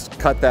just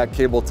cut that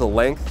cable to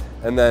length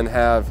and then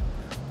have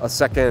a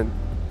second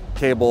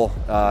cable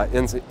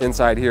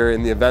inside here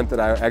in the event that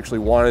I actually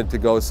wanted to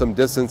go some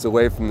distance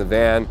away from the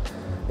van.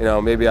 You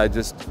know, maybe I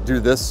just do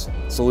this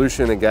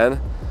solution again.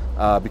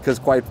 because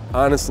quite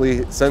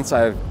honestly, since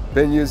I've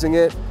been using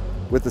it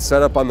with the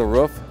setup on the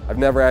roof, I've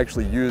never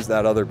actually used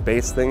that other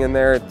base thing in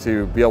there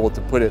to be able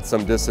to put it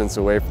some distance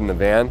away from the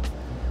van.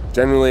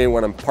 Generally,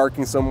 when I'm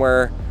parking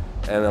somewhere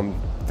and I'm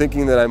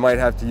thinking that I might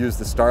have to use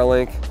the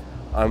Starlink,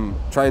 I'm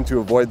trying to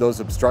avoid those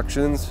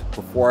obstructions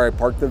before I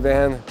park the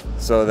van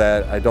so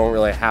that I don't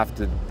really have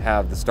to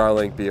have the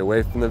Starlink be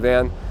away from the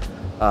van.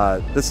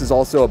 This is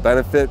also a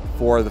benefit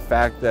for the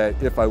fact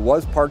that if I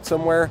was parked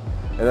somewhere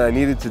and I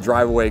needed to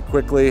drive away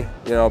quickly,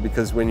 you know,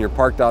 because when you're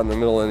parked out in the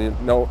middle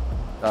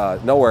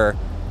of nowhere,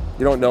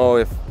 you don't know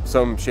if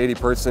some shady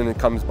person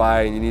comes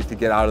by and you need to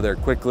get out of there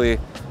quickly.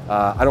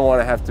 I don't want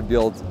to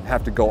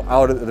have to go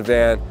out of the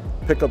van,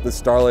 pick up the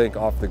Starlink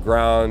off the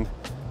ground,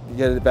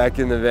 get it back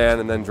in the van,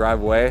 and then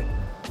drive away.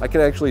 I can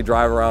actually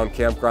drive around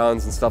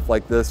campgrounds and stuff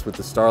like this with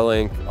the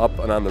Starlink up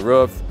and on the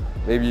roof.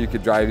 Maybe you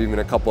could drive even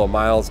a couple of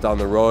miles down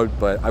the road,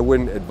 but I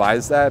wouldn't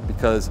advise that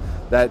because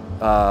that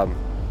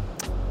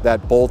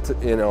bolt,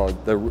 you know,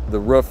 the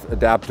roof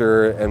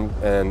adapter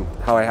and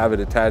how I have it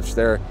attached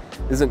there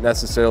isn't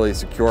necessarily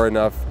secure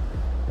enough,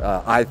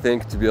 I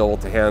think, to be able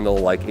to handle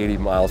like 80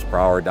 miles per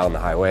hour down the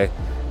highway.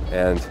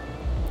 And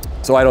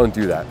so I don't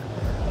do that.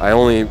 I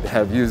only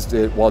have used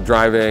it while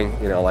driving,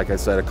 you know, like I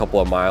said, a couple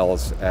of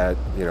miles at,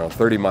 you know,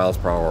 30 miles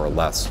per hour or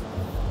less.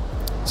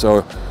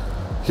 So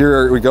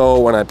here we go.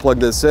 When I plug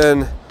this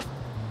in,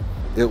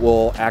 it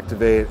will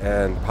activate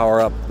and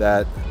power up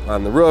that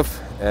on the roof.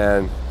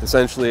 And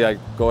essentially I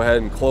go ahead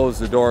and close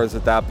the doors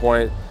at that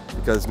point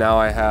because now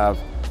I have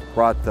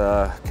brought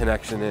the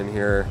connection in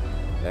here.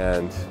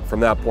 And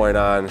from that point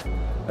on,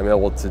 I'm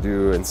able to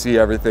do and see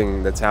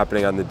everything that's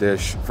happening on the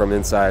dish from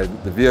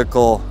inside the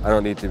vehicle. I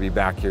don't need to be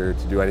back here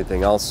to do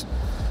anything else.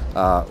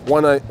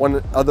 One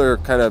other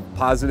kind of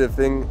positive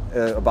thing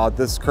about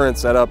this current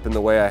setup and the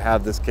way I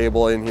have this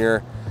cable in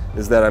here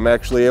is that I'm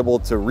actually able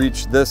to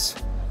reach this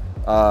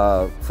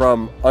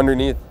from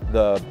underneath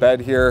the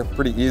bed here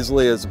pretty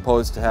easily, as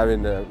opposed to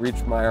having to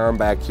reach my arm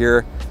back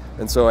here.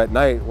 And so at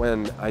night,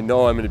 when I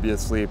know I'm going to be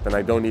asleep and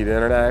I don't need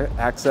internet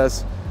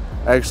access,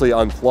 I actually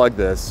unplug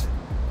this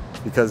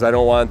because I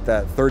don't want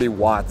that 30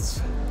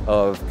 watts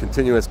of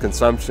continuous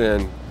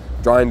consumption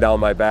drawing down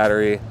my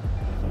battery.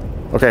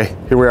 Okay,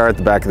 here we are at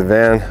the back of the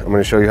van. I'm going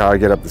to show you how I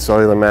get up the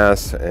cellular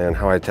mast and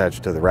how I attach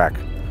it to the rack.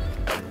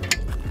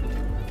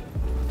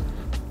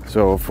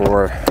 So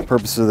for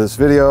purposes of this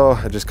video,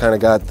 I just kind of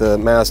got the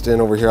mast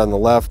in over here on the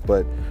left,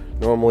 but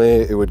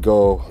normally it would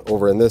go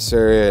over in this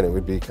area and it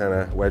would be kind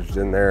of wedged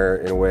in there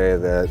in a way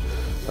that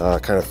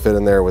kind of fit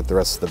in there with the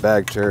rest of the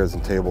bag chairs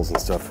and tables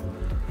and stuff.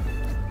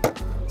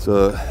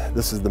 So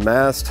this is the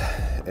mast,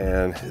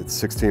 and it's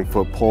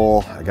 16-foot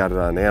pole. I got it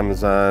on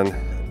Amazon.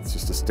 It's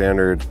just a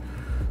standard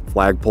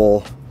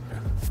flagpole.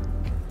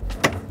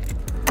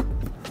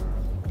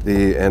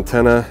 The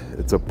antenna,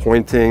 it's a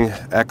pointing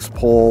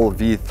X-pole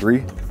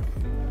V3.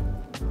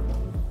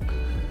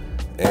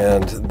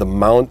 And the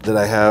mount that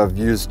I have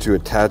used to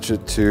attach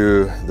it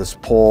to this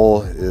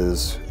pole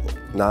is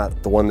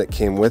not the one that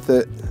came with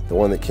it. The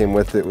one that came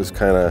with it was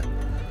kind of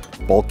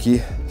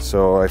bulky.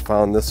 So I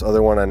found this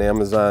other one on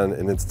Amazon,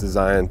 and it's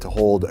designed to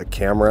hold a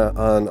camera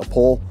on a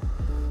pole.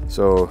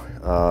 So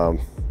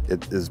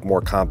it is more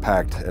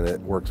compact and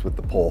it works with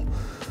the pole.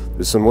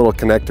 There's some little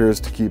connectors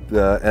to keep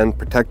the end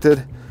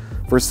protected.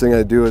 First thing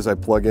I do is I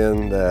plug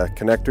in the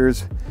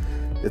connectors.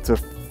 It's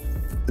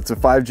a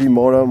 5G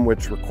modem,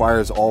 which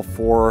requires all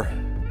 4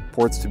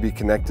 ports to be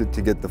connected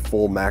to get the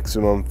full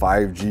maximum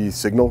 5G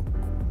signal.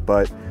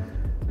 But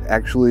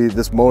actually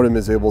this modem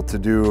is able to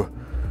do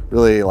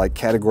really like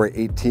category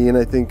 18,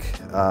 I think,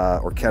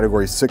 or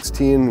category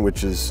 16,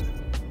 which is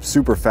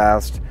super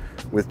fast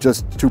with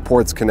just 2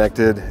 ports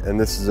connected. And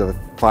this is a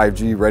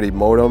 5G ready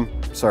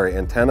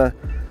antenna.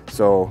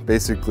 So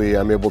basically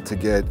I'm able to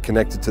get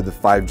connected to the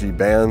 5G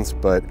bands,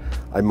 but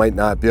I might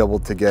not be able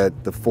to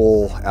get the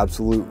full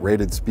absolute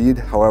rated speed.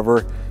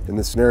 However, in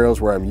the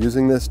scenarios where I'm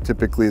using this,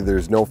 typically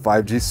there's no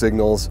 5G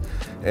signals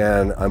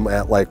and I'm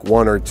at like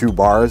 1 or 2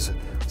 bars.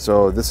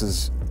 So this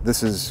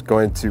is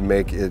going to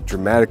make it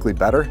dramatically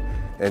better.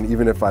 And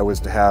even if I was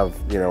to have,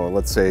 you know,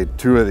 let's say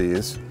 2 of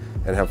these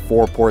and have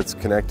 4 ports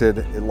connected,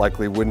 it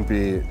likely wouldn't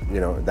be,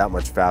 you know, that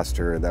much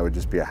faster. That would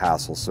just be a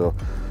hassle. So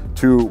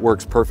 2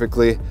 works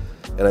perfectly.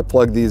 And I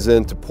plug these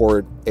into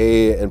port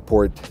A and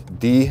port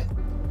D.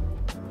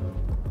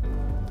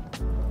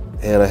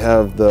 And I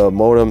have the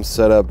modem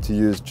set up to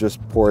use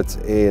just ports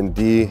A and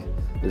D.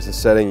 There's a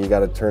setting you got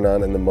to turn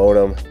on in the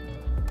modem.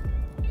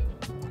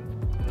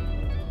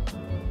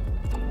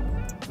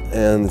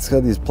 And it's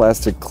got these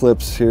plastic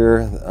clips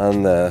here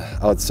on the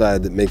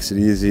outside that makes it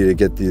easy to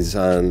get these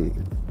on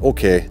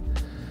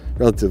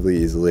relatively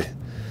easily.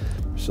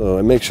 So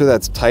I make sure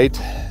that's tight,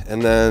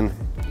 and then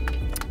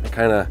I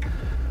kind of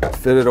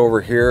fit it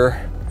over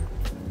here,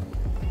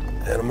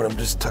 and I'm gonna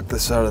just tuck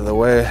this out of the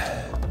way.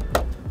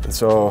 And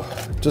so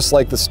just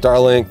like the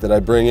Starlink that I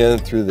bring in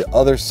through the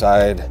other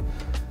side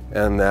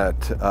and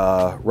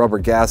that rubber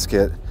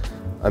gasket,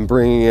 I'm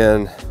bringing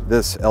in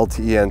this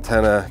LTE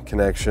antenna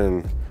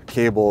connection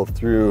cable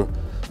through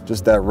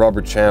just that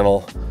rubber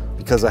channel,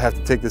 because I have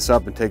to take this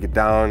up and take it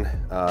down.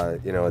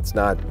 You know, it's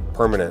not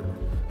permanent,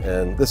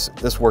 and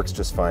this works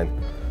just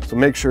fine. So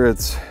make sure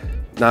it's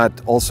not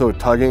also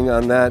tugging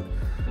on that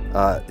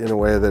in a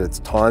way that it's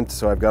taut.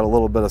 So I've got a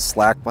little bit of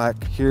slack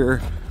back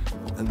here,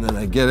 and then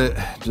I get it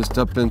just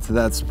up into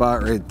that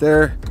spot right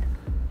there.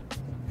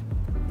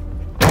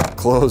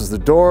 Close the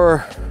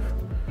door,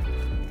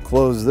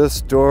 close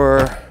this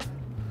door,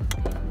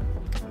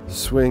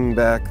 swing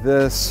back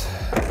this.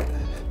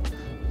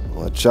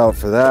 Watch out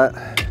for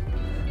that.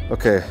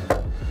 Okay,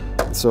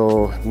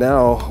 so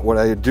now what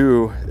I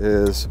do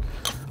is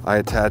I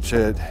attach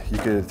it. You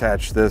can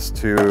attach this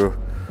to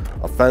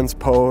a fence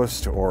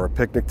post or a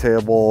picnic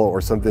table or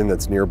something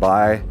that's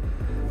nearby.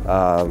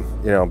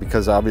 You know,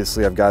 because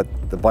obviously I've got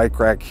the bike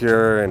rack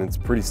here and it's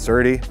pretty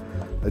sturdy.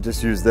 I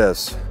just use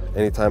this.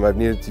 Anytime I've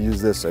needed to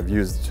use this, I've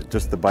used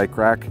just the bike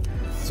rack.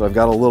 So I've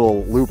got a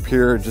little loop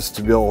here just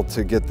to be able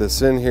to get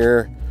this in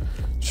here,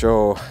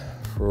 show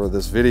for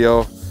this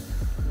video.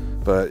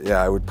 But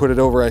yeah, I would put it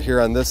over right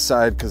here on this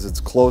side because it's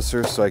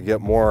closer, so I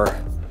get more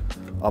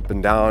up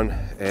and down.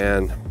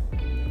 And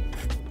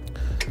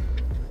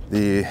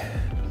the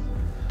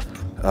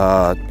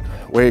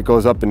way it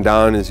goes up and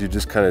down is you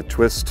just kind of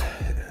twist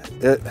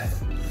it.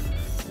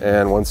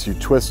 And once you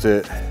twist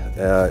it,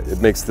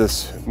 it makes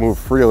this move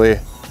freely.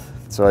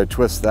 So I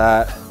twist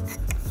that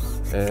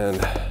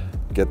and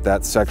get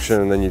that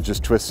section, and then you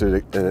just twist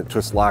it and it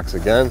twist locks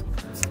again.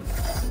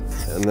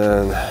 And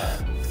then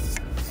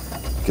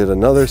get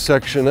another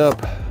section up,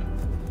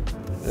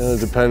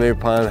 depending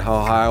upon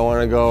how high I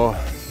want to go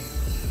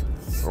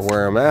or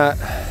where I'm at.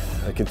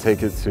 I can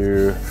take it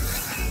to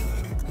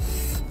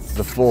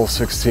the full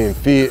 16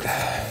 feet.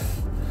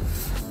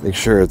 Make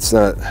sure it's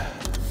not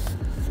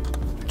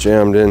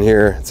jammed in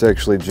here. It's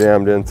actually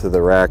jammed into the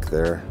rack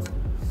there.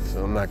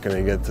 So I'm not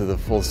going to get to the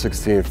full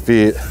 16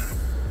 feet.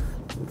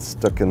 It's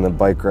stuck in the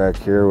bike rack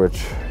here,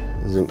 which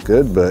isn't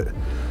good, but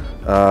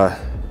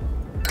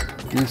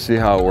you see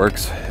how it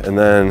works. And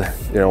then,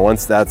 you know,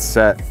 once that's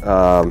set,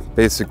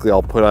 basically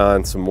I'll put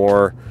on some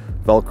more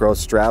Velcro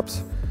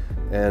straps.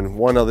 And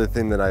one other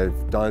thing that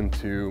I've done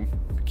to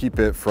keep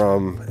it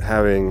from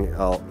having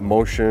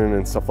motion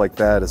and stuff like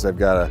that is I've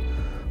got a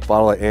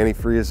bottle of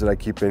antifreeze that I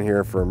keep in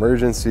here for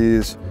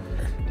emergencies.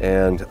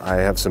 And I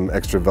have some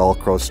extra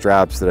Velcro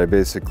straps that I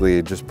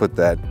basically just put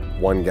that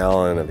 1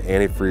 gallon of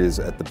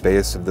antifreeze at the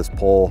base of this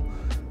pole.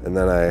 And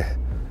then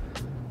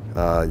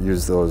I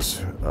use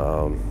those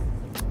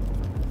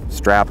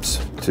straps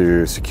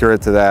to secure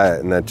it to that,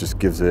 and that just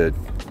gives it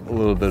a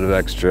little bit of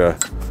extra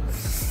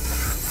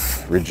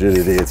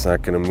rigidity. It's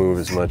not going to move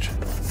as much.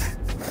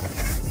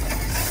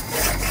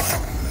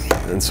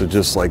 And so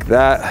just like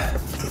that,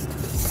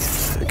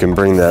 I can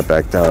bring that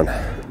back down.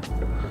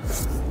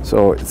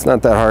 So it's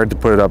not that hard to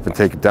put it up and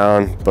take it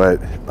down, but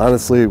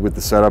honestly, with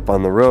the setup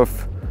on the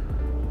roof,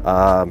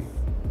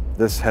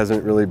 this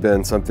hasn't really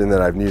been something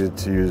that I've needed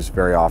to use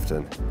very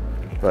often.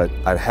 But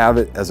I have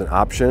it as an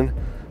option,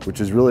 which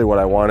is really what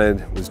I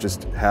wanted, was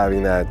just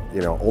having that,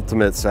 you know,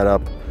 ultimate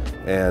setup.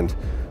 And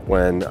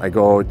when I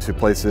go to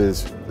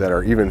places that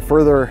are even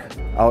further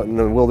out in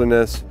the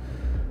wilderness,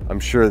 I'm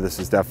sure this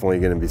is definitely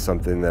going to be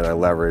something that I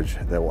leverage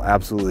that will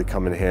absolutely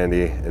come in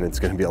handy, and it's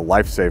going to be a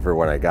lifesaver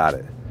when I got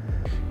it.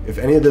 If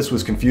any of this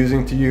was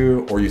confusing to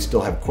you, or you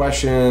still have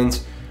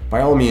questions,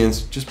 by all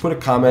means, just put a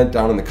comment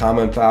down in the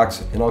comment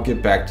box and I'll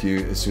get back to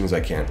you as soon as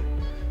I can.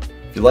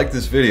 If you like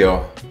this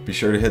video, be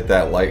sure to hit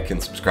that like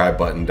and subscribe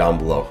button down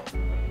below.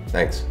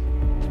 Thanks.